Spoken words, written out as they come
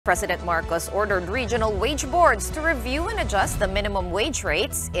President Marcos ordered regional wage boards to review and adjust the minimum wage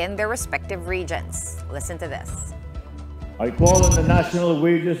rates in their respective regions. Listen to this. I call on the National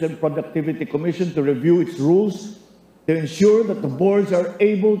Wages and Productivity Commission to review its rules to ensure that the boards are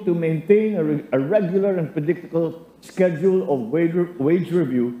able to maintain a regular and predictable schedule of wage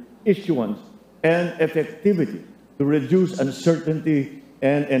review, issuance, and effectivity to reduce uncertainty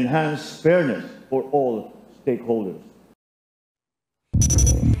and enhance fairness for all stakeholders.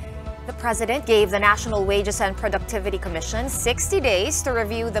 The president gave the National Wages and Productivity Commission 60 days to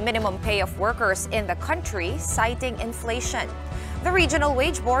review the minimum pay of workers in the country, citing inflation. The regional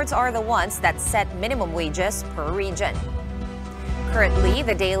wage boards are the ones that set minimum wages per region. Currently,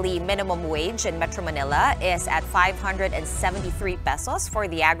 the daily minimum wage in Metro Manila is at 573 pesos for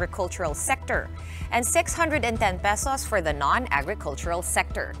the agricultural sector and 610 pesos for the non-agricultural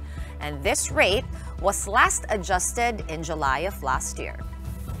sector. And this rate was last adjusted in July of last year.